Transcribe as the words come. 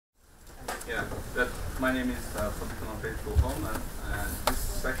Yeah, my name is Fabrizio, and this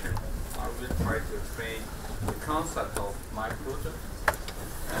section I will try to explain the concept of my project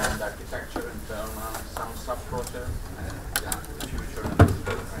and architecture in terms of some sub-projects and the future and the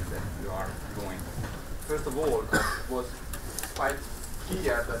development that we are going. First of all, it was quite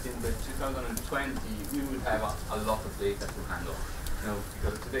clear that in the 2020 we will have a lot of data to handle.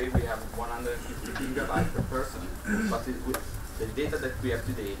 Because today we have 150 gigabytes per person, but the data that we have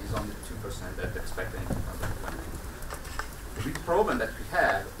today is only 2% that's expected in 2020. The big problem that we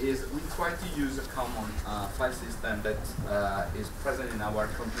have is we try to use a common file system that is present in our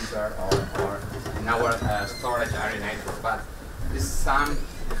computer or in our storage area network, but this some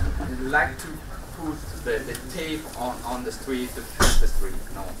like to put the tape on the street to catch the street.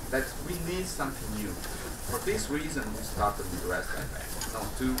 No, that we need something new. For this reason, we started with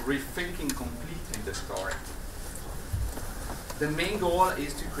RestFS, to rethinking completely the story. The main goal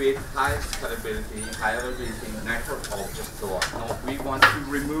is to create high scalability, high availability network object store. We want to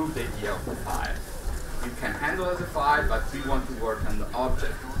remove the idea of the file. You can handle as a file, but we want to work on the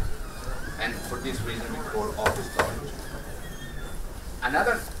object. And for this reason, we call object storage.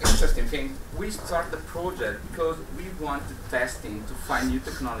 Another interesting thing, we start the project because we want to testing to find new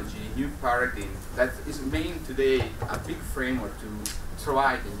technology, new paradigm that is made today a big framework to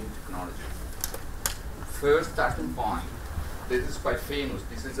try the new technology. First starting point, this is quite famous,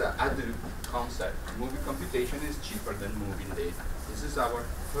 this is a Hadoop concept. Moving computation is cheaper than moving data. This is our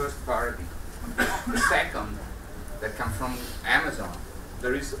first paradigm. Second, that comes from Amazon.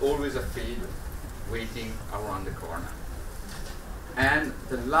 There is always a failure waiting around the corner. And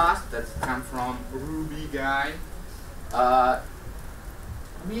the last that comes from Ruby guy,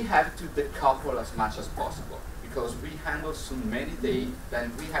 we have to decouple as much as possible because we handle so many data,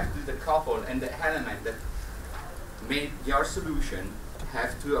 then we have to decouple, and the element that made your solution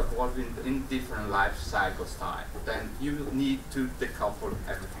have to evolve in different life cycle style. Then you need to decouple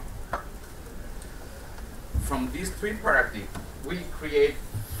everything. From these three paradigms, we create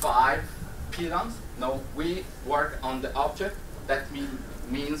 5 pillars. We work on the object. That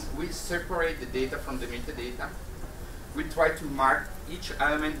means we separate the data from the metadata. We try to mark each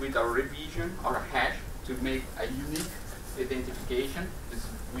element with a revision or a hash to make a unique identification. This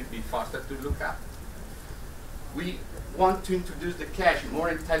will be faster to look up. We want to introduce the cache, more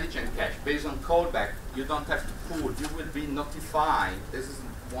intelligent cache, based on callback. You don't have to pull, you will be notified. This is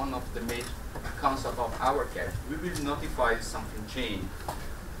one of the main concepts of our cache. We will notify something changed.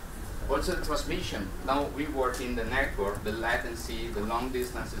 Also the transmission, now we work in the network, the latency, the long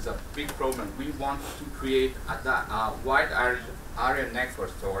distance is a big problem. We want to create a wide area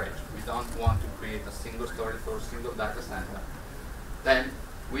network storage. We don't want to create a single storage for a single data center. Then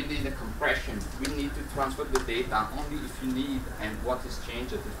we need a compression. We need to transfer the data only if you need and what is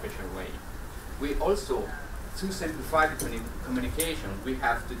changed in a special way. We also, to simplify the communication, we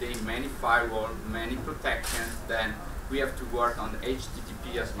have today many firewalls, many protections, then we have to work on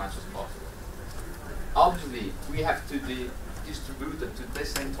HTTP as much as possible. Obviously, we have to distribute it, to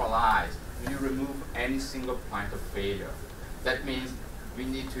decentralize. We remove any single point of failure. That means we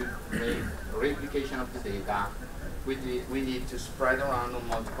need to make replication of the data. We need to spread around on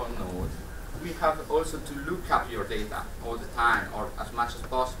multiple nodes. We have also to look up your data all the time, or as much as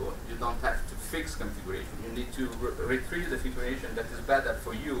possible. You don't have to fix configuration. You need to retrieve the configuration that is better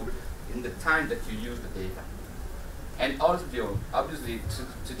for you in the time that you use the data. And also, obviously,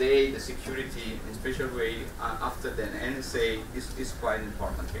 today the security, in special way, after the NSA, is quite an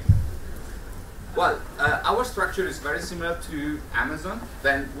important thing. Well, our structure is very similar to Amazon.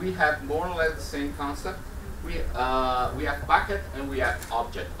 Then we have more or less the same concept. We have bucket and we have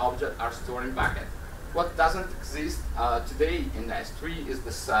object. Objects are stored in bucket. What doesn't exist today in the S3 is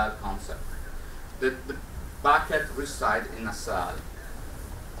the cell concept. The bucket resides in a cell.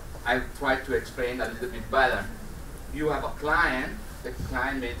 I try to explain a little bit better. You have a client, the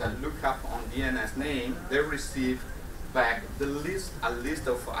client made a lookup on DNS name, they receive back a list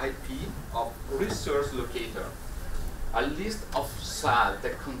of IP of resource locator, a list of cells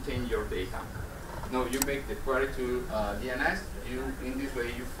that contain your data. Now you make the query to DNS, in this way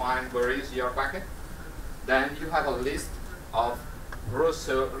you find where is your bucket, then you have a list of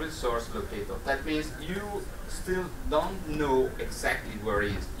resource locator. That means you still don't know exactly where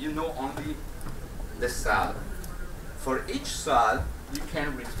it is, you know only the cell. For each cell, you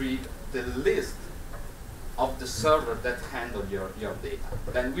can retrieve the list of the server that handle your data.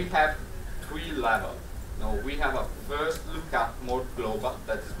 Then we have 3 levels. Now we have a first lookup, more global,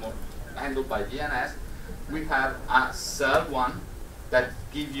 that is more handled by DNS. We have a cell 1 that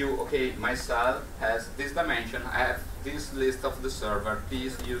give you, okay, my cell has this dimension, I have this list of the server,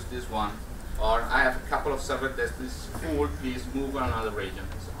 please use this one. or I have a couple of servers that is full, please move on another region,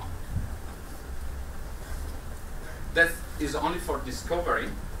 and so on. That is only for discovery,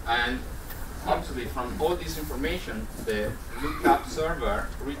 and obviously from all this information, the lookup server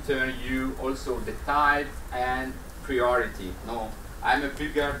return you also the type and priority. No, I'm a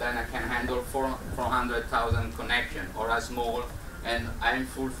bigger than I can handle 400,000 connection, or a small and I'm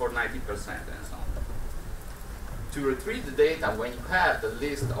full for 90% and so on. To retrieve the data, when you have the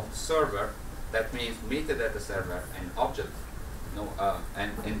list of the server, that means metadata server and object,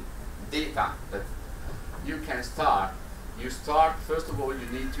 and data that you can start. You start, first of all, you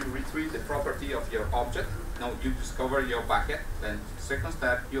need to retrieve the property of your object. Now you discover your bucket, then second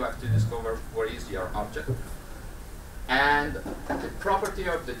step, you have to discover where is your object. And the property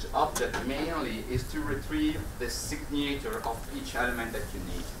of the object mainly is to retrieve the signature of each element that you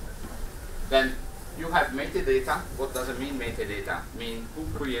need. Then you have metadata. What does it mean, metadata? Mean who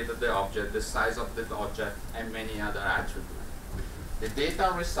created the object, the size of the object, and many other attributes. The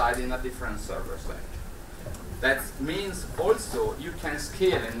data reside in a different server set. That means also you can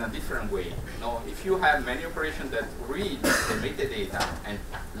scale in a different way. Now, if you have many operations that read the metadata and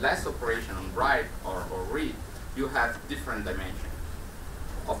less operation on write or read, you have different dimensions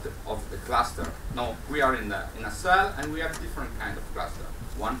of the cluster. Now, we are in a cell, and we have different kind of cluster.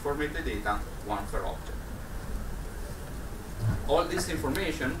 One for metadata, one for object. All this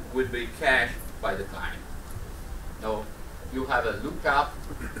information will be cached by the client. Now, you have a lookup.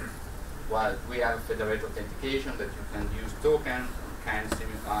 Well, we have federated authentication that you can use tokens, kind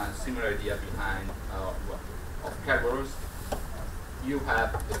of similar idea behind of Kerberos. You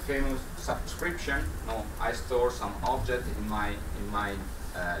have the famous subscription. No, I store some object in my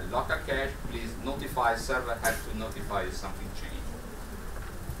local cache. Please notify server has to notify if something changed.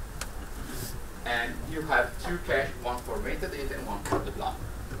 And you have two cache, one for metadata and one for the block.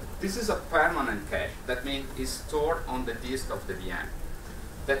 This is a permanent cache. That means it's stored on the disk of the VM.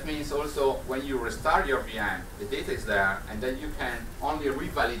 That means also when you restart your VM, the data is there, and then you can only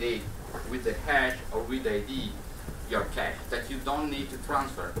revalidate with the hash or with the ID your cache, that you don't need to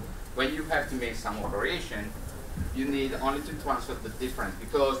transfer. When you have to make some operation, you need only to transfer the difference,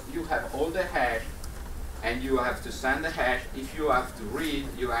 because you have all the hash and you have to send the hash. If you have to read,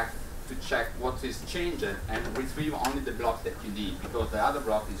 you have to check what is changed and retrieve only the block that you need, because the other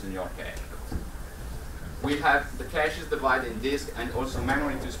block is in your cache. We have the cache is divided in disk and also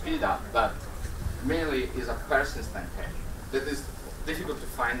memory to speed up, but mainly is a persistent cache. That is difficult to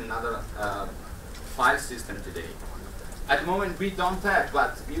find another file system today. At the moment we don't have,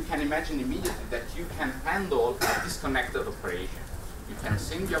 but you can imagine immediately that you can handle a disconnected operation. You can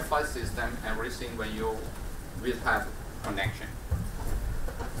sync your file system and resync when you will have connection.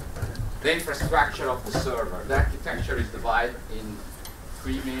 The infrastructure of the server. The architecture is divided in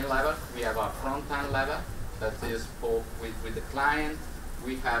three main levels. We have our front-end level that is with the client.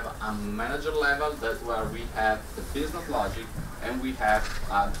 We have a manager level, that's where we have the business logic, and we have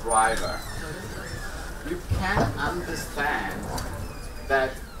a driver. You can understand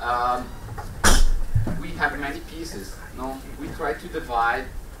that we have many pieces. No? We try to divide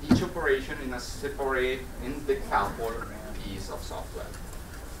each operation in a separate, indecoupled piece of software.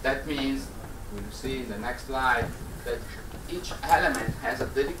 That means, we'll see in the next slide, that each element has a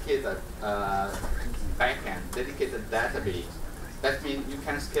dedicated backend, dedicated database. That means you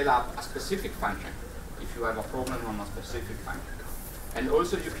can scale up a specific function if you have a problem on a specific function. And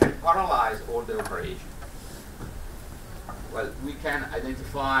also you can parallelize all the operations. Well, we can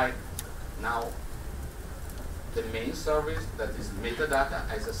identify now the main service that is metadata,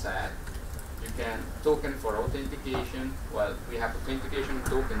 as I said. You can token for authentication. Well, we have authentication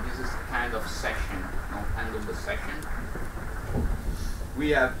token. This is kind of section, handle the section.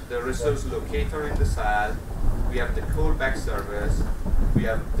 We have the resource locator in the cell. We have the callback service. We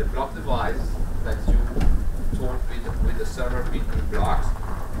have the block device that you talk with the server between blocks.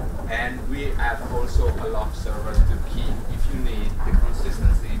 And we have also a log server to keep, if you need, the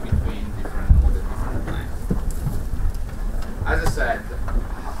consistency between different modes at different times. As I said,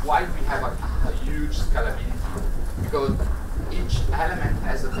 why we have a huge scalability? Because each element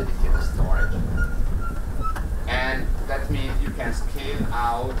has a dedicated storage. And that means you can scale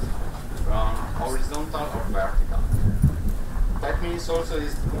out from horizontal or vertical. That means also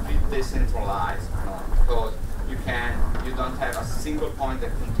it's completely decentralized, because you don't have a single point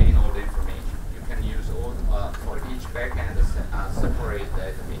that contains all the information. You can use all for each backend a separate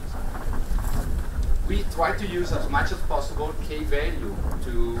database. We try to use as much as possible K-value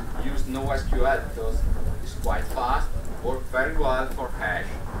to use NoSQL, because it's quite fast, works very well for hash,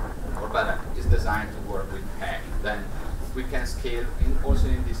 or better, it's designed to work with hash. Then we can scale, also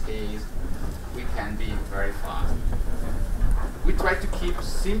in this case, we can be very fast. We try to keep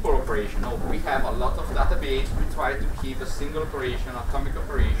simple operation. No, we have a lot of database. We try to keep a single operation, atomic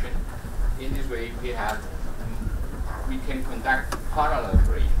operation. In this way, we can conduct parallel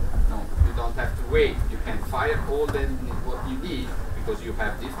operation. No, you don't have to wait. You can fire all what you need because you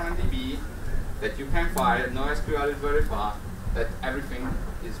have different DB that you can fire. NoSQL is very fast. That everything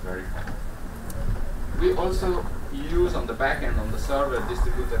is very fast. We also use on the backend on the server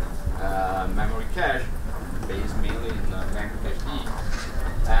distributed memory cache based mainly in memory cache D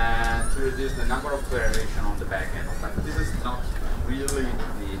to reduce the number of iterations on the backend. But this is not really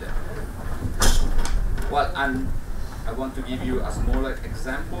needed. Well, and I want to give you a small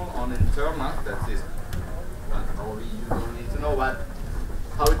example on internal. That is, well, probably you don't need to know, but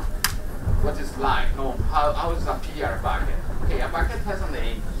what it's like. No, how does appear a bucket? Okay, a bucket has a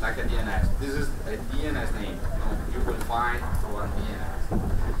name like a DNS. This is a DNS name. You will find for a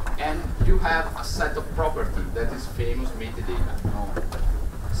DNS, and you have a set of properties that is famous metadata.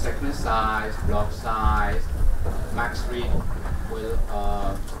 Segment size, block size, max read,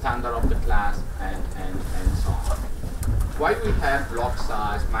 standard of the class, and so on. Why we have block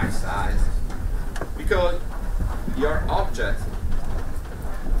size, max size? Because your object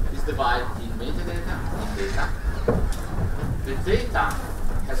is divided in metadata and data. The data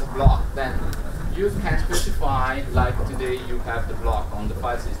has a block, then you can specify, like today you have the block on the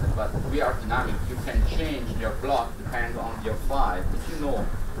file system, but we are dynamic. You can change your block depending on your file. If you know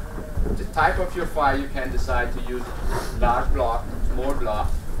the type of your file, you can decide to use large block, small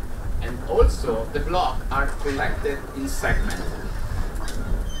block, and also the blocks are collected in segments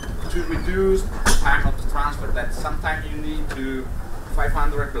to reduce the time of the transfer. That sometimes you need to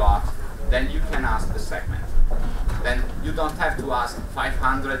 500 blocks, then you can ask the segment. Then you don't have to ask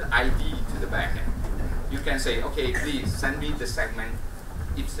 500 ID to the backend. You can say, okay, please send me the segment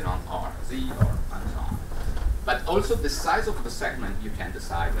Y or Z or and so on. But also the size of the segment you can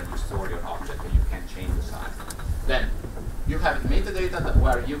decide when you store your object, and you can change the size. Then you have metadata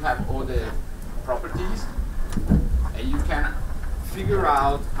where you have all the properties, and you can figure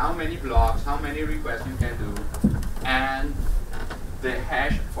out how many blocks, how many requests you can do, and the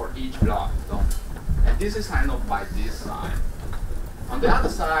hash for each block. And this is handled by this side. On the other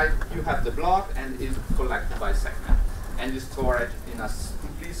side, you have the block and is collected by segment and is stored in a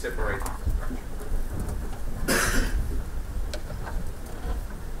completely separate infrastructure.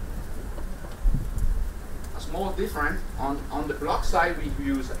 A small difference, on the block side we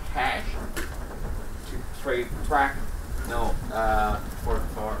use a hash to track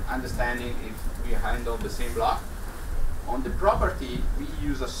for understanding if we handle the same block. On the property, we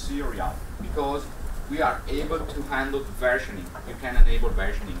use a serial because we are able to handle versioning. You can enable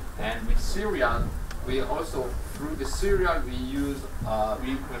versioning, and with serial, we also through the serial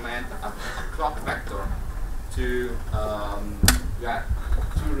we implement a clock vector to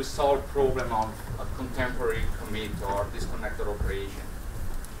resolve problem of a contemporary commit or disconnected operation.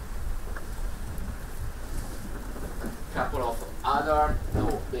 Couple of other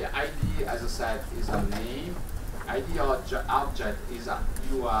the ID, as I said, is a name. ID object is a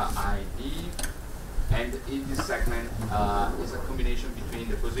URID. And in this segment is a combination between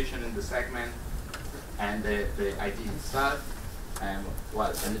the position in the segment and the ID itself, and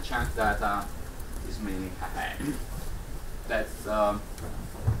and the chunk data is mainly a hash. That's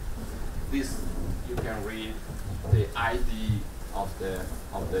this. You can read the ID of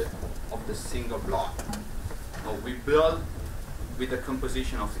the single block. We build with the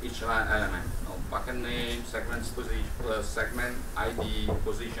composition of each element. Bucket name, segment position, segment ID,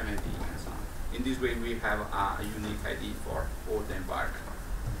 position ID, and so on. In this way, we have a unique ID for all the environment.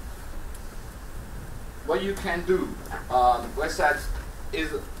 What you can do,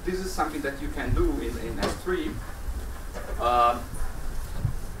 this is something that you can do in S3.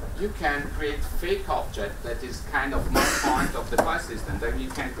 You can create fake object that is kind of one point of the file system. Then you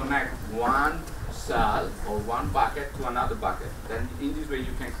can connect one cell or one bucket to another bucket. Then in this way,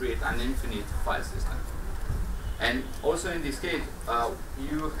 you can create an infinite file system. And also in this case,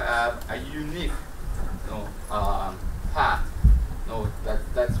 you have a unique path.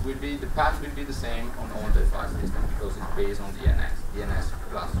 The path will be the same on all the file system because it's based on DNS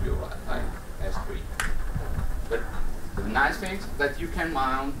plus URL like S3. But the nice thing is that you can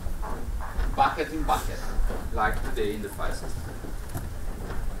mount bucket in bucket like today in the file system.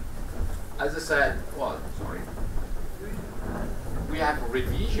 As I said, we have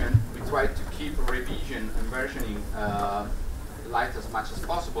revision. We try to keep revision and versioning light as much as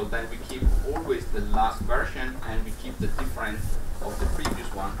possible. Then we keep always the last version, and we keep the difference of the previous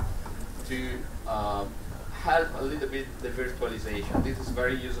one to help a little bit the virtualization. This is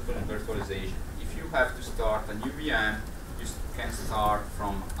very useful in virtualization. If you have to start a new VM, you can start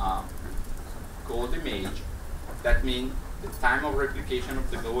from a cold image. That means the time of replication of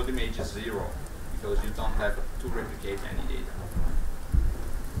the cold image is 0, because you don't have to replicate any data.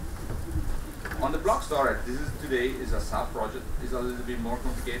 On the block storage, this is today is a sub-project. It's a little bit more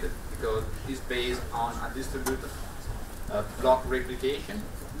complicated because it's based on a distributed block replication,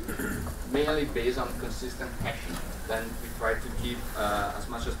 mainly based on consistent hashing. Then we try to keep as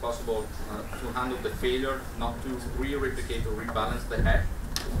much as possible to handle the failure, not to re-replicate or rebalance the hash.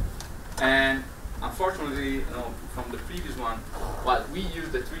 And unfortunately, from the previous one, well, we use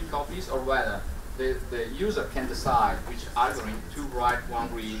the 3 copies, or rather, the user can decide which algorithm to write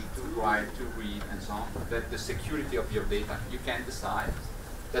 1 read, to write 2 read, and so on. That the security of your data, you can decide.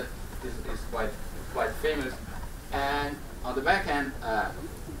 That is quite famous. And on the back end,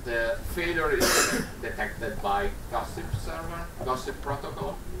 the failure is detected by gossip server, gossip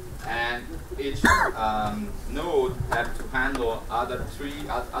protocol, and each node have to handle other 2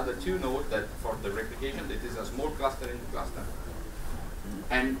 nodes that for the replication. It is a small cluster in the cluster.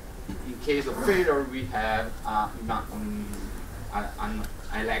 And in case of failure, we have an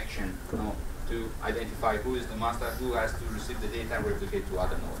election to identify who is the master, who has to receive the data and replicate to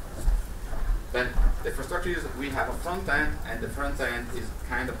other nodes. Then the infrastructure is we have a front end, and the front end is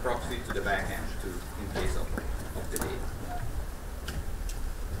kind of proxy to the back end in case of the data.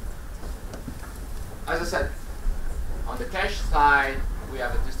 As I said, on the cache side, we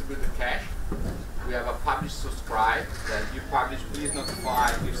have a distributed cache. We have a publish subscribe that you publish, please notify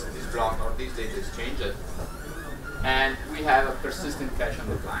if this block or this data is changed. And we have a persistent cache on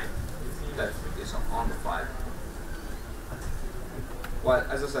the client that is on the file. Well,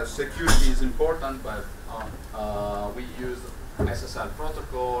 as I said, security is important, but we use SSL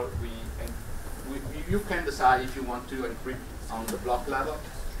protocol. You can decide if you want to encrypt on the block level,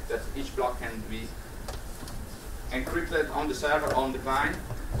 that each block can be encrypted on the server, on the client.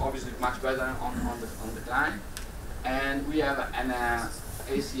 Obviously, much better on the client. And we have an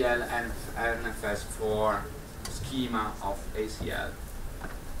ACL and RestFS for schema of ACL.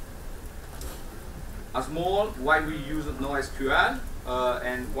 A small, why we use NoSQL,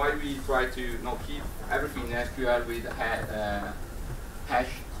 and why we try to keep everything in SQL with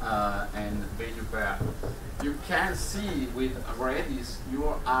hash and value pair. You can see with Redis you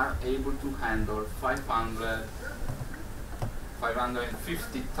are able to handle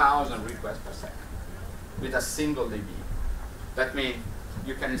 550,000 requests per second with a single DB. That means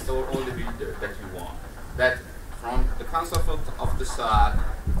you can install all the builder that you want. That from the concept of the cell,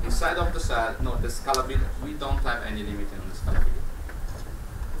 inside of the cell, the scalability, we don't have any limit on the scalability.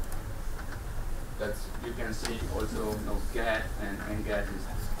 That you can see also get and get is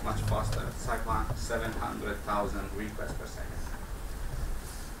much faster, 700,000 requests per second.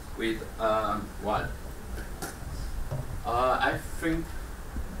 With I think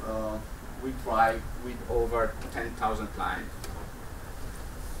we try with over 10,000 clients.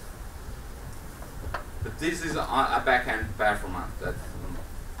 But this is a back-end performance. That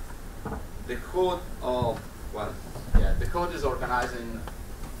the code of the code is organized in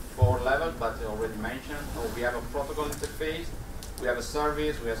 4 levels, but I already mentioned. We have a protocol interface, we have a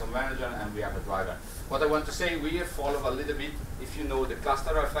service, we have a manager, and we have a driver. What I want to say, we follow a little bit. If you know the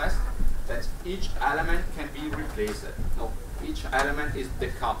cluster FS, that each element can be replaced. Each element is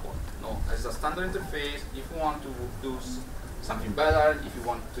decoupled. As a standard interface, if you want to do something better, if you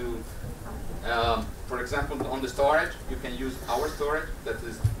want to, for example, on the storage, you can use our storage, that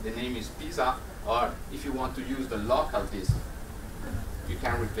is, the name is Pisa, or if you want to use the local disk, you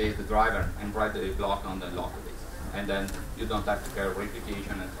can replace the driver and write the block on the local disk. And then you don't have to carry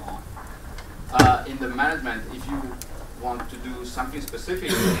replication and so on. In the management, if you want to do something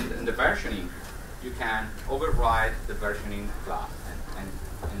specific in the versioning, you can override the versioning class and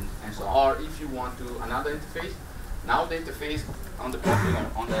so on. Or if you want to another interface, now the interface on the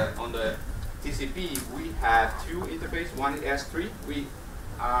platform, on the TCP, we have 2 interfaces. One is S3. We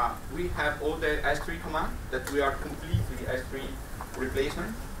have all the S3 command that we are completely S3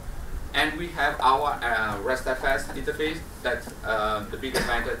 replacement, and we have our RestFS interface. That's the big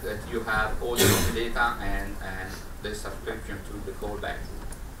advantage, that you have all the data and the subscription to the callback.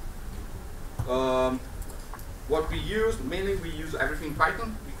 What we use, mainly we use everything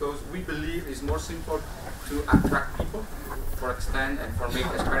Python, because we believe it's more simple to attract people for extend and for make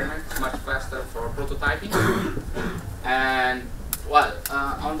experiments, much faster for prototyping. And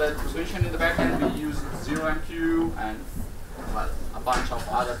on the solution in the backend, we use 0MQ and well, a bunch of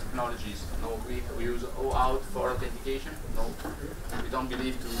other technologies. No, we use OAuth for authentication. No, we don't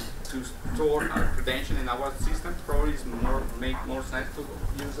believe to store our credential in our system. Probably it's make more sense to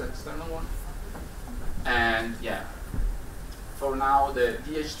use an external one. And yeah, for now the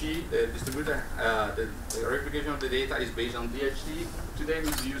DHT, the distributor, the replication of the data is based on DHT. Today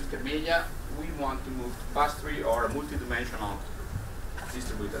we use Camellia. We want to move to pass-tree or a multi-dimensional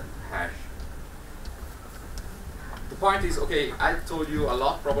distributed hash. The point is, okay, I told you a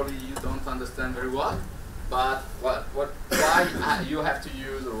lot, probably you don't understand very well, but why you have to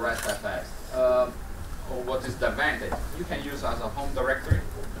use RestFS? Or what is the advantage? You can use as a home directory.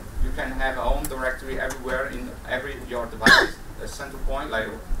 You can have a home directory everywhere in your device, a central point like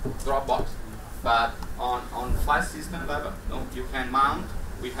Dropbox. But on file system level, no, you can mount.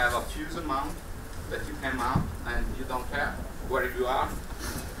 We have a fusion mount that you can mount, and you don't care where you are.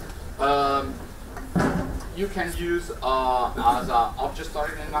 You can use as an object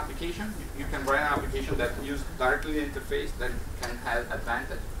storage in an application. You can write an application that uses directly the interface that can have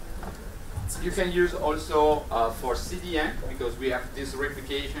advantage. You can use also for CDN, because we have this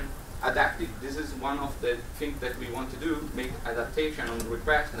replication adaptive. This is one of the things that we want to do, make adaptation on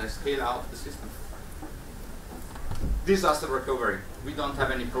request and scale out the system. Disaster recovery. We don't have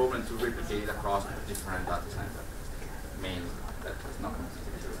any problem to replicate across different data centers. Mainly, that is not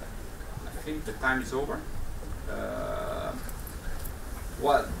necessary. I think the time is over.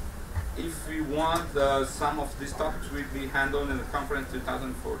 Well, if we want, some of these topics will be handled in the conference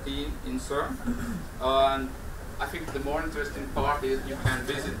 2014 in CERN. And I think the more interesting part is you can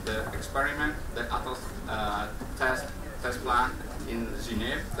visit the experiment, the Atos test plant in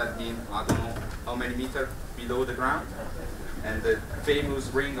Geneva. That means I don't know how many meters below the ground, and the famous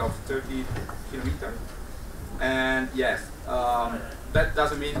ring of 30 kilometers. And yes, that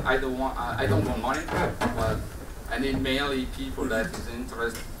doesn't mean I don't want money, but I need mainly people that is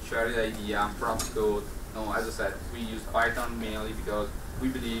interested, share the idea, props code. No, as I said, we use Python mainly because we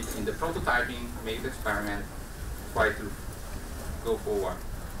believe in the prototyping, make the experiment, try to go forward.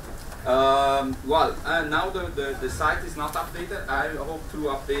 Now the site is not updated. I hope to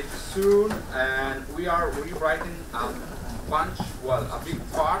update soon, and we are rewriting a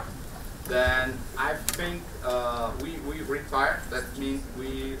big part. Then I think we retire. That means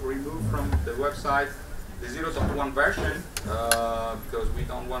we remove from the website the 0.1 version because we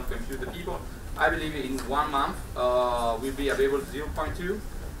don't want to confuse the people. I believe in 1 month we'll be available 0.2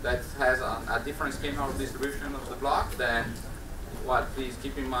 that has a different schema of distribution of the block. Then, well, please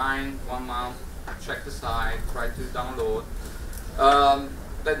keep in mind 1 month, check the site, try to download.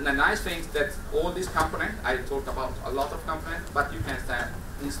 The nice thing is that all these components, I talked about a lot of components, but you can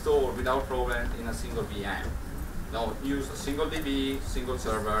install without problem in a single VM. No, use a single DB, single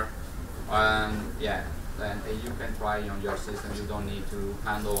server, yeah. Then you can try on your system. You don't need to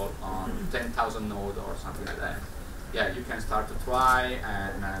handle on 10,000 nodes or something like that. Yeah, you can start to try,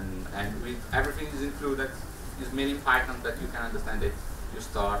 and with everything is included. It's mainly Python that you can understand it. You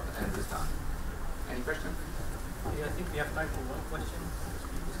start and it's done. Any question? Yeah, I think we have time for one question.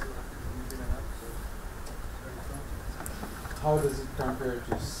 How does it compare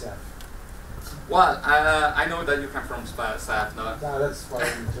to Ceph? Well, I know that you come from Ceph, no? No, that's why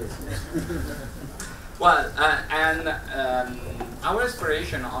I'm interested. Well, our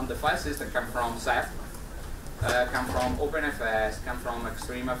inspiration on the file system come from Ceph, come from OpenFS, come from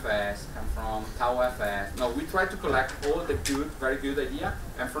ExtremeFS, come from TauFS. No, we try to collect all the very good idea,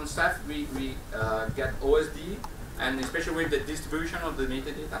 and from Ceph we get OSD, and especially with the distribution of the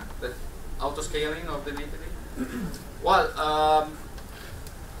metadata, the auto-scaling of the metadata. Well,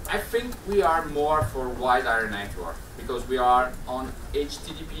 I think we are more for wide area network because we are on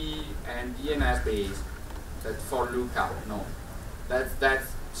HTTP and DNS based. That for lookup, no. That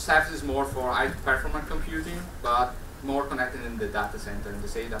Ceph is more for high performance computing, but more connected in the data center. In the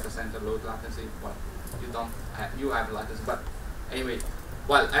same data center, low latency. Well, you have latency, but anyway.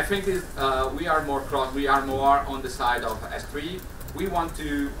 Well, I think we are more on the side of S3. We want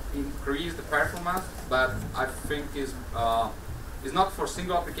to increase the performance, but I think is not for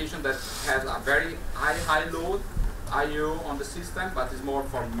single application that has a very high load I/O on the system, but is more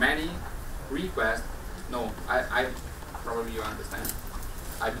for many requests. No, I probably you understand.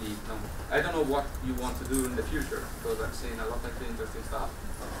 I believe, no. I don't know what you want to do in the future, because I'm seeing a lot of interesting stuff.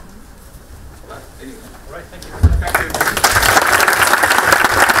 But anyway. All right, thank you. Thank you.